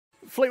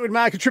Fleetwood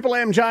Mac, Triple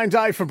M, Jane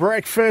Day for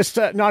breakfast.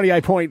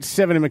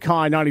 98.7 in Mackay,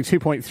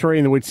 92.3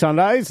 in the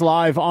Whitsundays.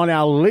 Live on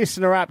our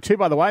listener app too,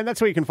 by the way. And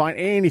that's where you can find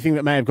anything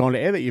that may have gone to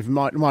air that you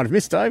might have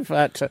missed, Dave,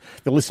 at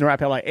the listener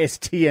app,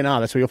 LASTNR.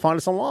 That's where you'll find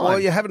us online. Well,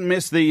 you haven't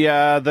missed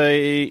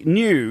the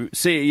new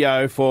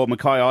CEO for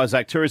Mackay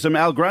Isaac Tourism,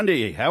 Al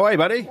Grundy. How are you,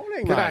 buddy?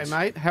 Morning, G'day,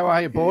 mate. How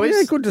are you, boys?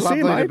 Yeah, good to see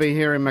you, Lovely mate. to be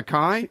here in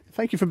Mackay.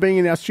 Thank you for being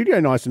in our studio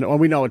nice and... Well,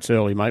 we know it's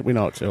early, mate. We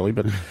know it's early,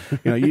 but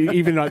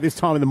even at this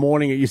time in the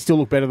morning, you still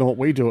look better than what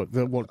we do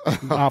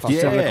after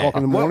 7 o'clock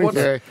in the morning. What's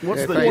the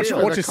What's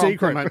deal? your secret?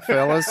 Compliment,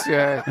 fellas.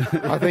 Yeah,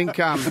 I think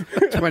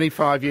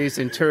 25 years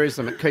in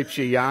tourism, it keeps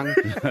you young.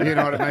 You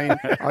know what I mean?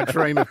 I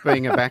dream of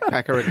being a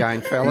backpacker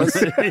again, fellas.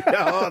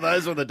 Oh,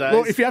 those were the days.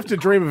 Well, if you have to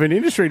dream of an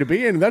industry to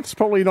be in, that's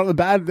probably not the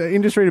bad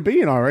industry to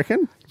be in, I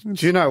reckon.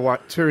 Do you know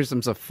what?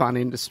 Tourism's a fun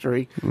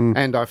industry,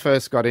 and I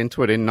first got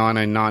into it in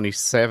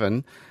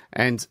 1997.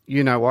 And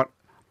you know what?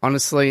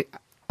 Honestly,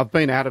 I've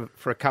been out of it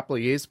for a couple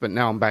of years, but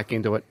now I'm back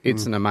into it.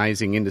 It's an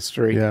amazing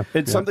industry. Yeah.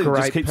 It's something that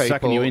just Great keeps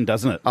sucking you in,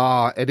 doesn't it?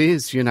 Oh, it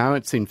is.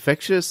 It's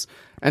infectious.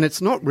 And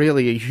it's not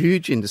really a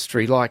huge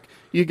industry. Like,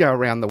 you go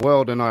around the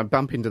world and I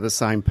bump into the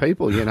same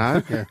people,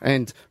 Yeah.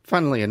 And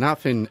funnily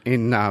enough, on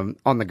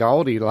the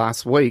Goldie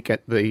last week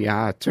at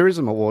the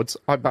Tourism Awards,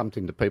 I bumped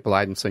into people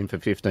I hadn't seen for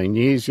 15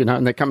 years,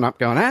 and they're coming up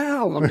going,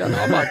 Al. I'm going,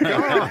 oh, my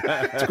God.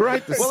 It's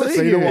great to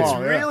see you. It's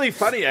really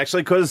funny,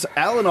 actually, because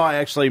Al and I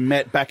actually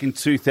met back in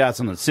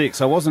 2006.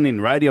 I wasn't in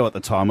radio at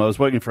the time. I was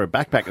working for a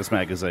backpackers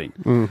magazine.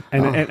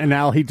 And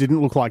Al, he didn't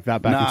look like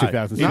that back in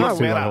 2006.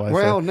 No,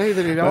 well,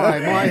 neither did I.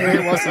 My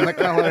hair wasn't the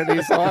colour it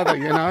is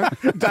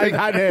either, Dave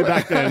had hair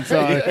back then, so...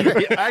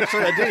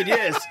 Actually, I did,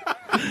 yes.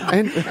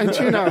 And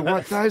you know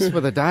what? Those were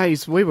the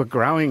days we were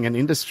growing an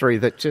industry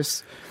that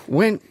just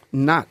went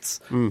nuts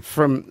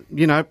from,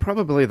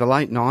 probably the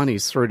late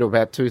 90s through to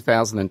about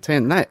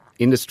 2010. That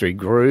industry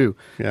grew,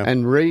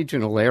 and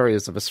regional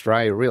areas of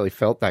Australia really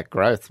felt that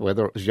growth,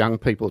 whether it was young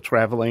people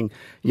travelling,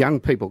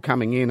 young people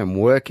coming in and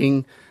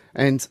working,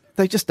 and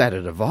they just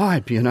added a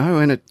vibe,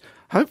 and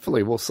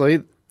hopefully we'll see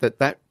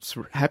that's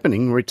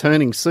happening,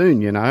 returning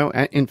soon,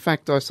 In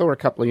fact, I saw a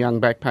couple of young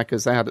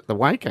backpackers out at the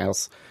Wake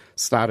House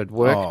started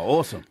work. Oh,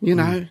 awesome.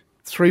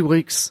 3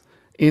 weeks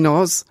in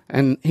Oz,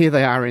 and here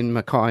they are in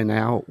Mackay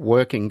now,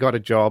 working, got a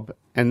job,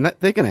 and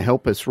they're going to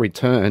help us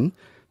return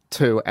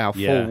to our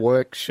full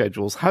work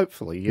schedules,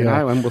 hopefully,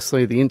 and we'll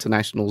see the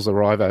internationals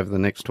arrive over the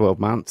next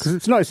 12 months. Because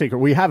it's no secret,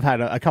 we have had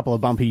a couple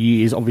of bumpy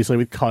years, obviously,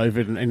 with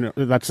COVID,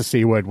 and that's a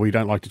C word we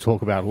don't like to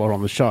talk about a lot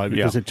on the show,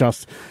 because it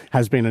just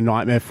has been a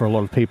nightmare for a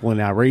lot of people in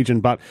our region.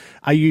 But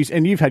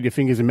and you've had your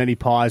fingers in many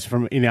pies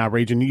from in our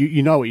region,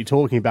 you know what you're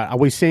talking about. Are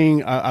we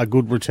seeing a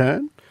good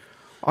return?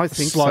 I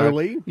think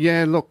slowly. So.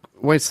 Yeah, look,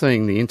 we're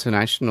seeing the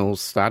internationals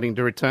starting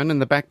to return,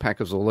 and the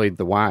backpackers will lead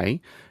the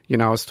way.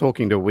 I was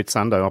talking to a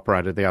Whitsunday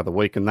operator the other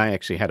week, and they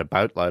actually had a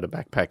boatload of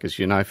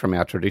backpackers, from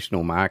our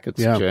traditional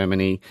markets,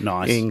 Germany,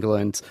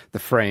 England, the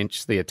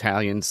French, the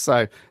Italians.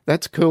 So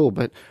that's cool.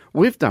 But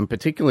we've done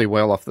particularly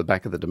well off the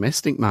back of the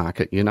domestic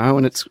market,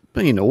 and it's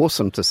been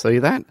awesome to see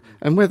that.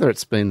 And whether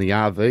it's been the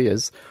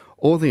RVers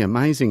or the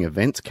amazing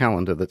events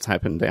calendar that's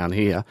happened down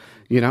here,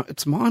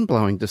 it's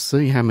mind-blowing to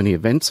see how many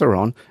events are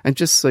on and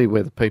just see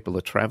where the people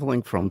are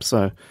travelling from.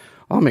 So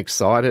I'm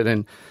excited.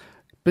 And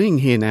being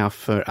here now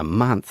for a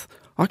month,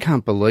 I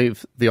can't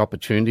believe the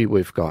opportunity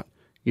we've got,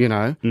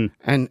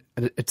 and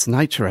it's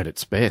nature at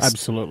its best.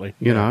 Absolutely.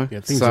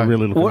 Things are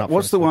really looking up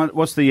What's for us.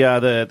 What's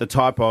the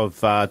type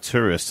of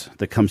tourist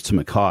that comes to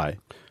Mackay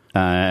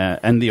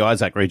and the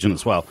Isaac region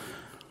as well?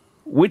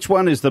 Which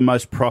one is the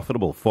most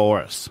profitable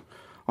for us?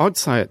 I'd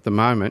say at the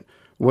moment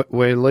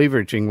we're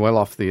leveraging well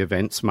off the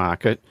events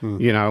market,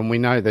 and we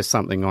know there's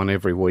something on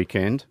every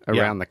weekend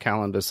around the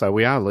calendar, so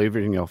we are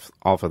leveraging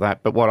off of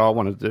that. But what I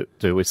want to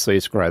do is see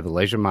us grow the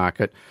leisure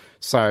market.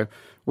 So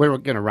we're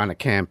going to run a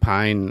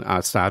campaign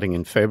starting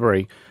in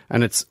February,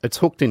 and it's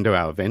hooked into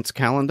our events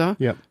calendar.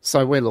 Yep.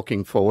 So we're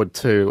looking forward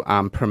to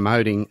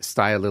promoting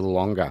Stay a Little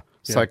Longer.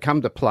 So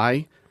come to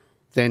play,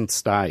 then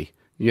stay,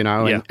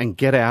 and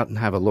get out and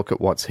have a look at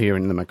what's here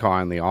in the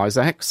Mackay and the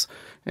Isaacs.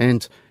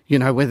 And,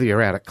 whether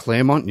you're out at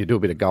Claremont and you do a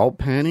bit of gold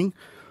panning,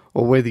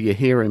 or whether you're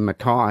here in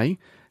Mackay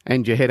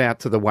and you head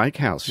out to the Wake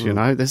House,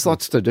 there's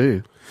lots to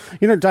do.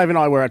 Dave and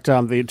I were at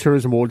the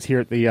Tourism Awards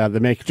here at the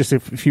MEC just a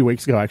few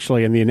weeks ago,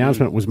 actually, and the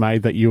announcement was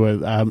made that you were,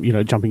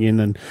 jumping in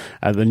and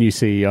the new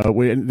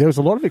CEO. There was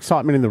a lot of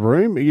excitement in the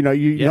room. Know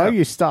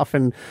your stuff,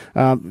 and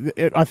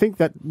I think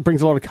that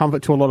brings a lot of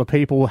comfort to a lot of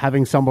people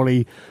having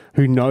somebody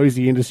who knows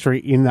the industry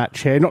in that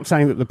chair. Not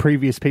saying that the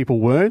previous people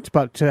weren't,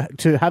 but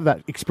to have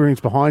that experience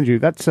behind you,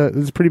 that's a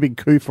pretty big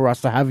coup for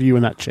us to have you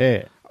in that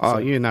chair. Oh,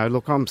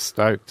 look, I'm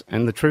stoked,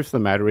 and the truth of the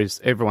matter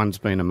is everyone's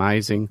been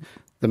amazing.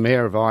 The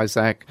Mayor of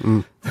Isaac,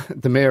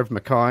 the Mayor of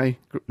Mackay,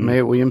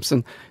 Mayor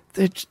Williamson,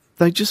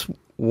 they just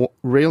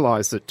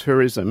realise that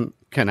tourism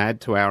can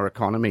add to our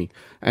economy.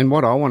 And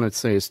what I want to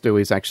see us do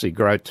is actually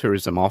grow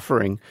tourism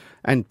offering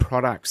and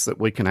products that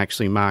we can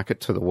actually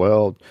market to the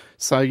world.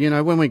 So,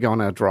 when we go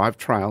on our drive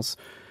trails,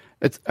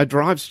 a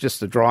drive's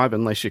just a drive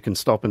unless you can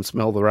stop and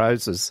smell the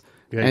roses.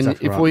 Yeah, and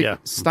exactly if right. we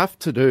stuff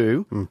to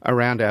do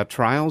around our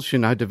trails,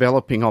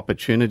 developing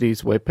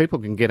opportunities where people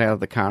can get out of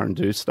the car and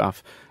do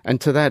stuff. And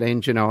to that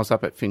end, I was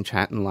up at Finch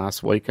Hatton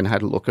last week and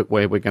had a look at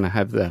where we're going to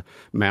have the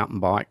mountain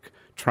bike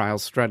trail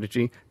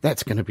strategy.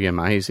 That's going to be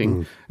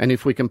amazing. And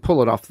if we can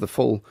pull it off the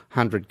full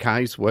 100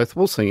 Ks worth,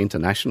 we'll see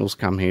internationals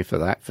come here for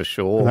that for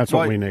sure. And that's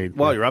what we need.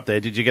 While you're up there,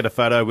 did you get a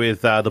photo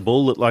with the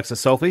bull that likes a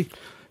selfie?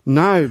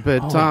 No,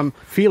 but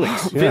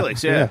Felix.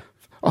 Felix, yeah.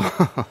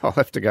 I'll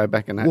have to go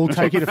back and we'll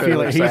take you to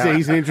Felix.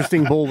 He's an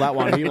interesting bull, that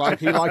one. He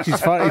likes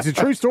his photo. It's a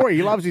true story.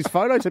 He loves his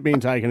photos being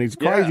taken. He's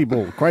crazy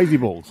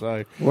bull.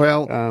 So,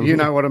 well, you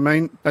know what I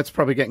mean. That's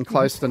probably getting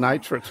close to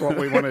nature. It's what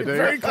we want to do.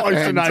 Very close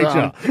to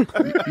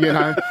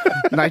nature.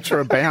 Nature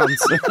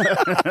abounds.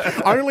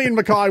 Only in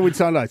Mackay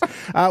Whitsundays.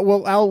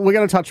 Well, Al, we're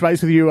going to touch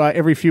base with you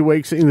every few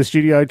weeks in the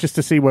studio just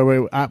to see where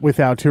we're at with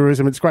our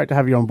tourism. It's great to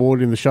have you on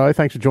board in the show.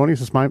 Thanks for joining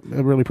us, mate.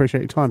 I really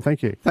appreciate your time.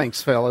 Thank you.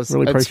 Thanks, fellas.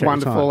 Really appreciate it's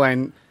wonderful your time.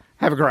 and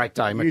have a great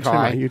day, Mackay. You too,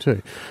 mate. You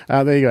too.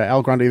 There you go.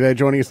 Al Grundy there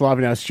joining us live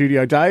in our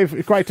studio.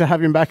 Dave, great to have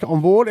him back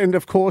on board. And,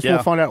 of course,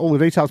 we'll find out all the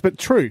details. But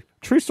true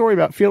story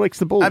about Felix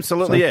the bull.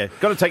 Absolutely, yeah.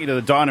 Got to take you to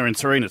the diner in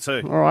Serena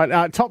too. All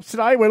right. Tops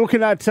today, we're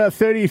looking at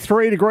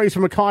 33 degrees for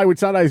Mackay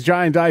Whitsundays.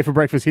 Jay and Dave for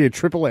breakfast here.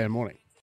 Triple M morning.